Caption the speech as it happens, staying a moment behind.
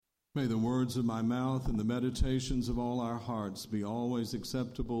May the words of my mouth and the meditations of all our hearts be always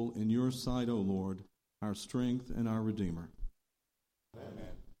acceptable in your sight, O Lord, our strength and our Redeemer. Amen.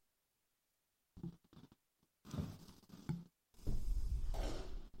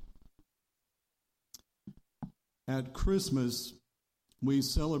 At Christmas, we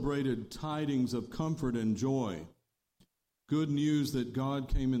celebrated tidings of comfort and joy, good news that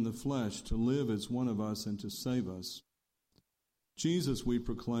God came in the flesh to live as one of us and to save us. Jesus, we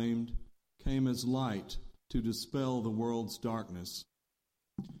proclaimed, came as light to dispel the world's darkness.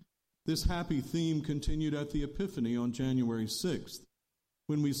 This happy theme continued at the Epiphany on January 6th,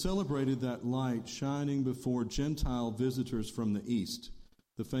 when we celebrated that light shining before Gentile visitors from the East,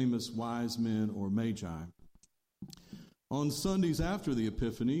 the famous wise men or magi. On Sundays after the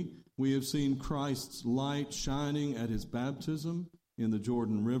Epiphany, we have seen Christ's light shining at his baptism in the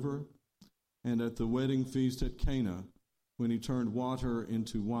Jordan River and at the wedding feast at Cana, when he turned water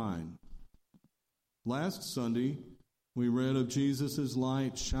into wine. Last Sunday, we read of Jesus'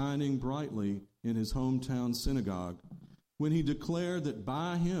 light shining brightly in his hometown synagogue when he declared that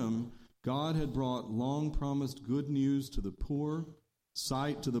by him God had brought long-promised good news to the poor,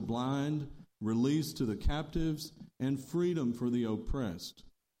 sight to the blind, release to the captives, and freedom for the oppressed.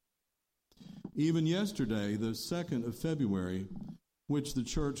 Even yesterday, the 2nd of February, which the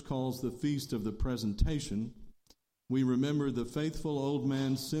church calls the Feast of the Presentation, we remember the faithful old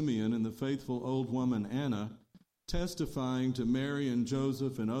man Simeon and the faithful old woman Anna testifying to Mary and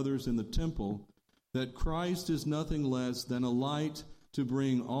Joseph and others in the temple that Christ is nothing less than a light to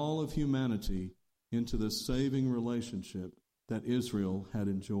bring all of humanity into the saving relationship that Israel had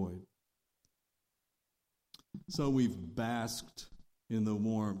enjoyed. So we've basked in the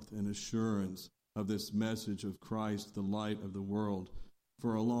warmth and assurance of this message of Christ, the light of the world,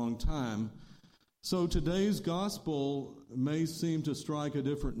 for a long time. So today's gospel may seem to strike a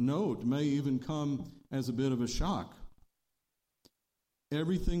different note, may even come as a bit of a shock.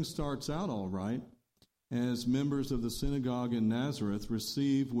 Everything starts out all right as members of the synagogue in Nazareth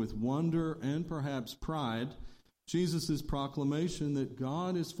receive with wonder and perhaps pride Jesus' proclamation that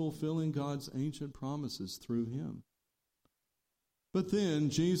God is fulfilling God's ancient promises through him. But then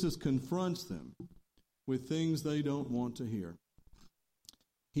Jesus confronts them with things they don't want to hear.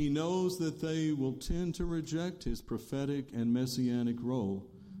 He knows that they will tend to reject his prophetic and messianic role,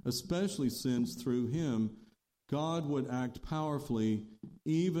 especially since through him God would act powerfully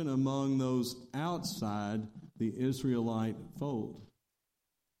even among those outside the Israelite fold.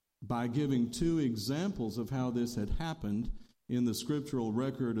 By giving two examples of how this had happened in the scriptural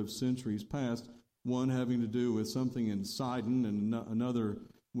record of centuries past, one having to do with something in Sidon and another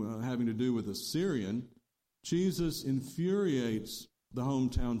having to do with a Syrian, Jesus infuriates the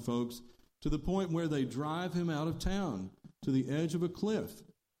hometown folks to the point where they drive him out of town to the edge of a cliff,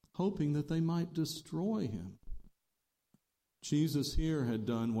 hoping that they might destroy him. Jesus here had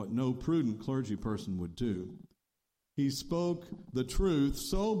done what no prudent clergy person would do. He spoke the truth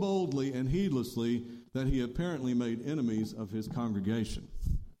so boldly and heedlessly that he apparently made enemies of his congregation.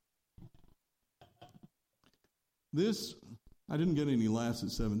 I didn't get any laughs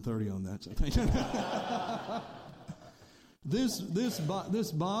at 7:30 on that, so thank you.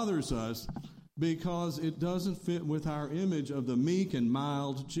 This bothers us because it doesn't fit with our image of the meek and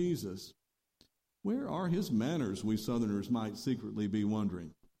mild Jesus. Where are his manners, we Southerners might secretly be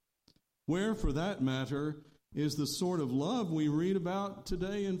wondering? Where, for that matter, is the sort of love we read about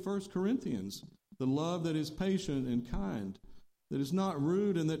today in 1 Corinthians, the love that is patient and kind, that is not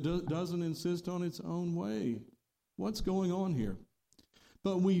rude and that doesn't insist on its own way? What's going on here?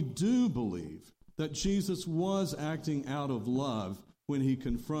 But we do believe that Jesus was acting out of love when he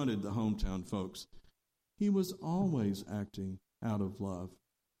confronted the hometown folks. He was always acting out of love.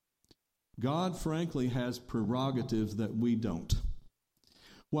 God, frankly, has prerogatives that we don't.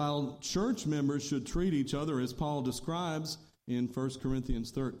 While church members should treat each other as Paul describes in 1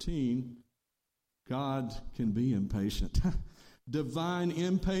 Corinthians 13, God can be impatient. Divine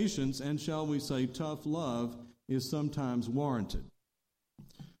impatience and, shall we say, tough love is sometimes warranted.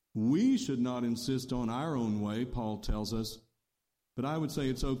 We should not insist on our own way, Paul tells us, but I would say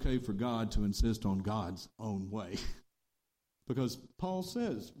it's okay for God to insist on God's own way. Because Paul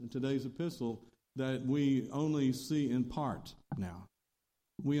says in today's epistle that we only see in part now.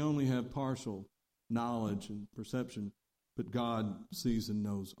 We only have partial knowledge and perception, but God sees and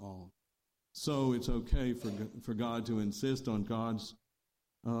knows all. So it's okay for God to insist on God's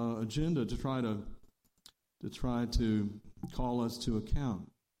agenda to try to call us to account.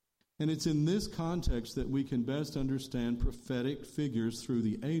 And it's in this context that we can best understand prophetic figures through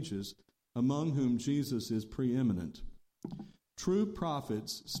the ages, among whom Jesus is preeminent. True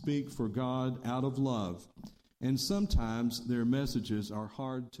prophets speak for God out of love, and sometimes their messages are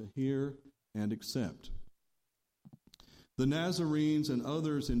hard to hear and accept. The Nazarenes and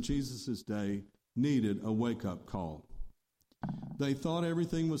others in Jesus' day needed a wake-up call. They thought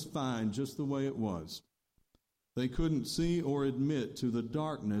everything was fine just the way it was. They couldn't see or admit to the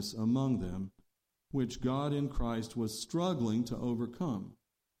darkness among them, which God in Christ was struggling to overcome.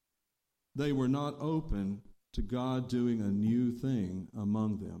 They were not open to God doing a new thing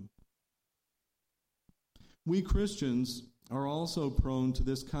among them. We Christians are also prone to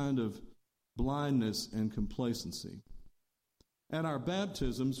this kind of blindness and complacency. At our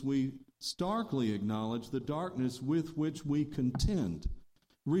baptisms, we starkly acknowledge the darkness with which we contend,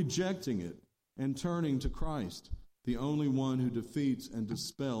 rejecting it and turning to Christ, the only one who defeats and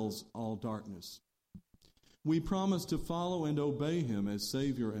dispels all darkness. We promise to follow and obey him as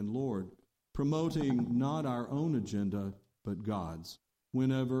Savior and Lord, promoting not our own agenda, but God's,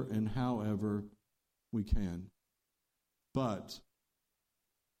 whenever and however we can. But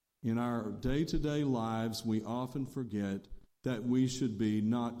in our day-to-day lives, we often forget that we should be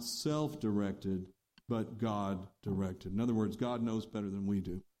not self-directed, but God-directed. In other words, God knows better than we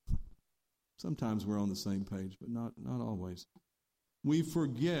do. Sometimes we're on the same page, but not always. We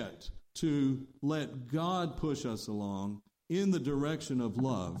forget to let God push us along in the direction of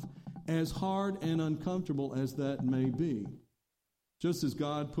love, as hard and uncomfortable as that may be. Just as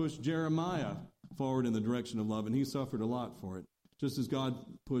God pushed Jeremiah forward in the direction of love, and he suffered a lot for it. Just as God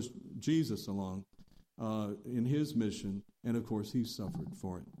pushed Jesus along in his mission, and of course he suffered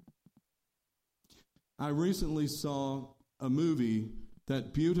for it. I recently saw a movie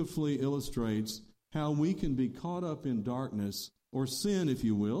that beautifully illustrates how we can be caught up in darkness, or sin, if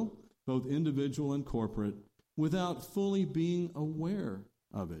you will, both individual and corporate, without fully being aware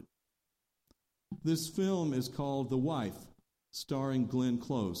of it. This film is called The Wife, starring Glenn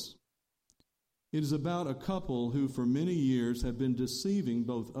Close. It is about a couple who for many years have been deceiving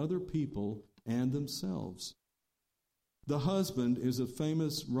both other people and themselves. The husband is a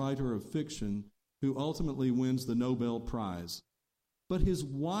famous writer of fiction who ultimately wins the Nobel Prize. But his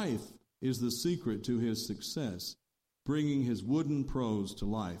wife is the secret to his success, bringing his wooden prose to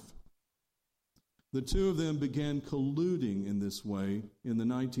life. The two of them began colluding in this way in the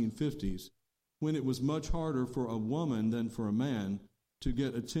 1950s, when it was much harder for a woman than for a man to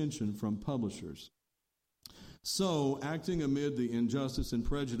get attention from publishers. So, acting amid the injustice and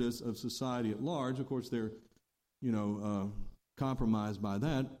prejudice of society at large, of course they're, compromised by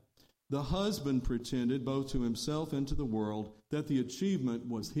that, the husband pretended both to himself and to the world that the achievement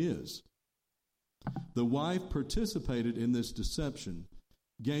was his. The wife participated in this deception,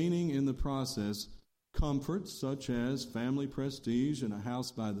 gaining in the process comforts such as family prestige and a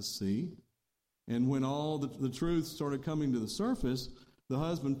house by the sea. And when all the truth started coming to the surface, the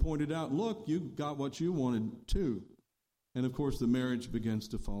husband pointed out, look, you got what you wanted too. And of course, the marriage begins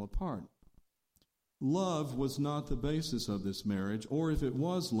to fall apart. Love was not the basis of this marriage, or if it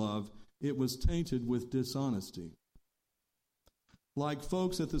was love, it was tainted with dishonesty. Like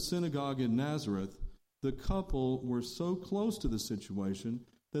folks at the synagogue in Nazareth, the couple were so close to the situation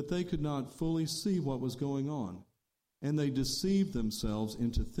that they could not fully see what was going on. And they deceived themselves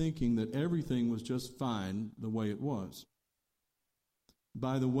into thinking that everything was just fine the way it was.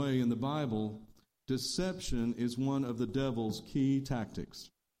 By the way, in the Bible, deception is one of the devil's key tactics.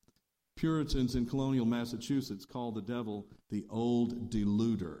 Puritans in colonial Massachusetts called the devil the old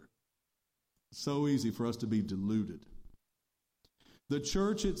deluder. So easy for us to be deluded. The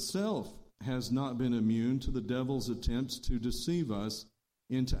church itself has not been immune to the devil's attempts to deceive us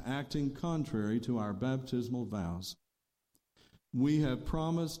into acting contrary to our baptismal vows. We have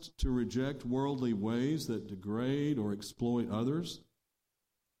promised to reject worldly ways that degrade or exploit others,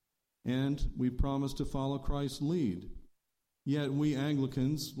 and we promise to follow Christ's lead. Yet we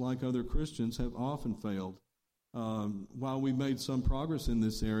Anglicans, like other Christians, have often failed. While we've made some progress in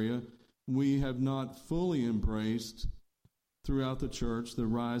this area, we have not fully embraced throughout the church the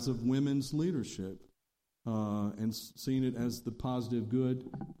rise of women's leadership and seen it as the positive good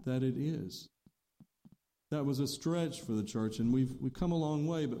that it is. That was a stretch for the church, and we've come a long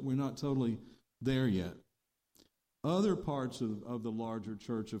way, but we're not totally there yet. Other parts of the larger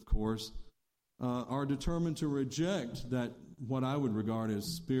church, of course, are determined to reject that, what I would regard as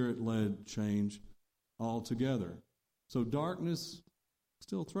spirit-led change altogether. So darkness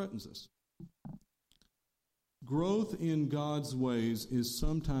still threatens us. Growth in God's ways is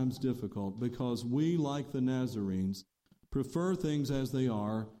sometimes difficult because we, like the Nazarenes, prefer things as they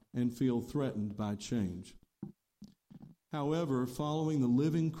are and feel threatened by change. However, following the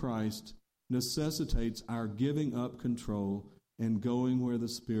living Christ necessitates our giving up control and going where the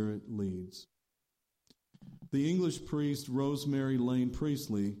Spirit leads. The English priest Rosemary Lane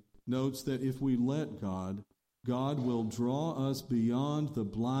Priestley notes that if we let God, God will draw us beyond the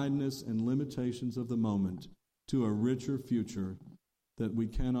blindness and limitations of the moment to a richer future that we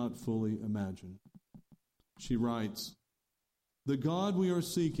cannot fully imagine. She writes, "The God we are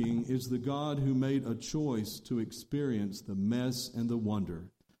seeking is the God who made a choice to experience the mess and the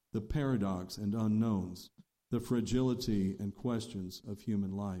wonder, the paradox and unknowns, the fragility and questions of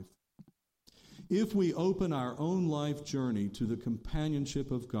human life. If we open our own life journey to the companionship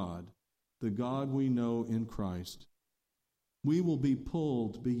of God, the God we know in Christ, we will be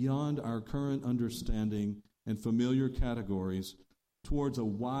pulled beyond our current understanding and familiar categories towards a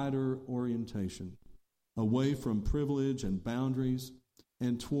wider orientation, away from privilege and boundaries,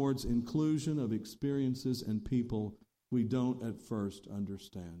 and towards inclusion of experiences and people we don't at first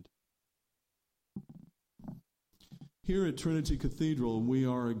understand." Here at Trinity Cathedral, we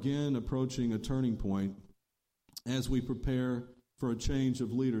are again approaching a turning point as we prepare for a change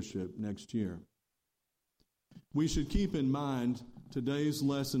of leadership next year. We should keep in mind today's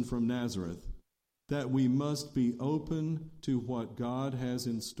lesson from Nazareth, that we must be open to what God has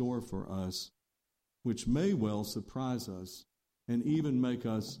in store for us, which may well surprise us and even make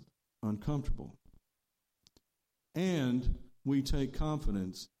us uncomfortable. And we take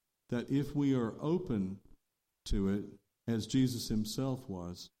confidence that if we are open to it, as Jesus himself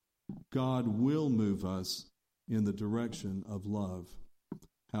was, God will move us in the direction of love,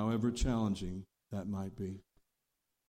 however challenging that might be.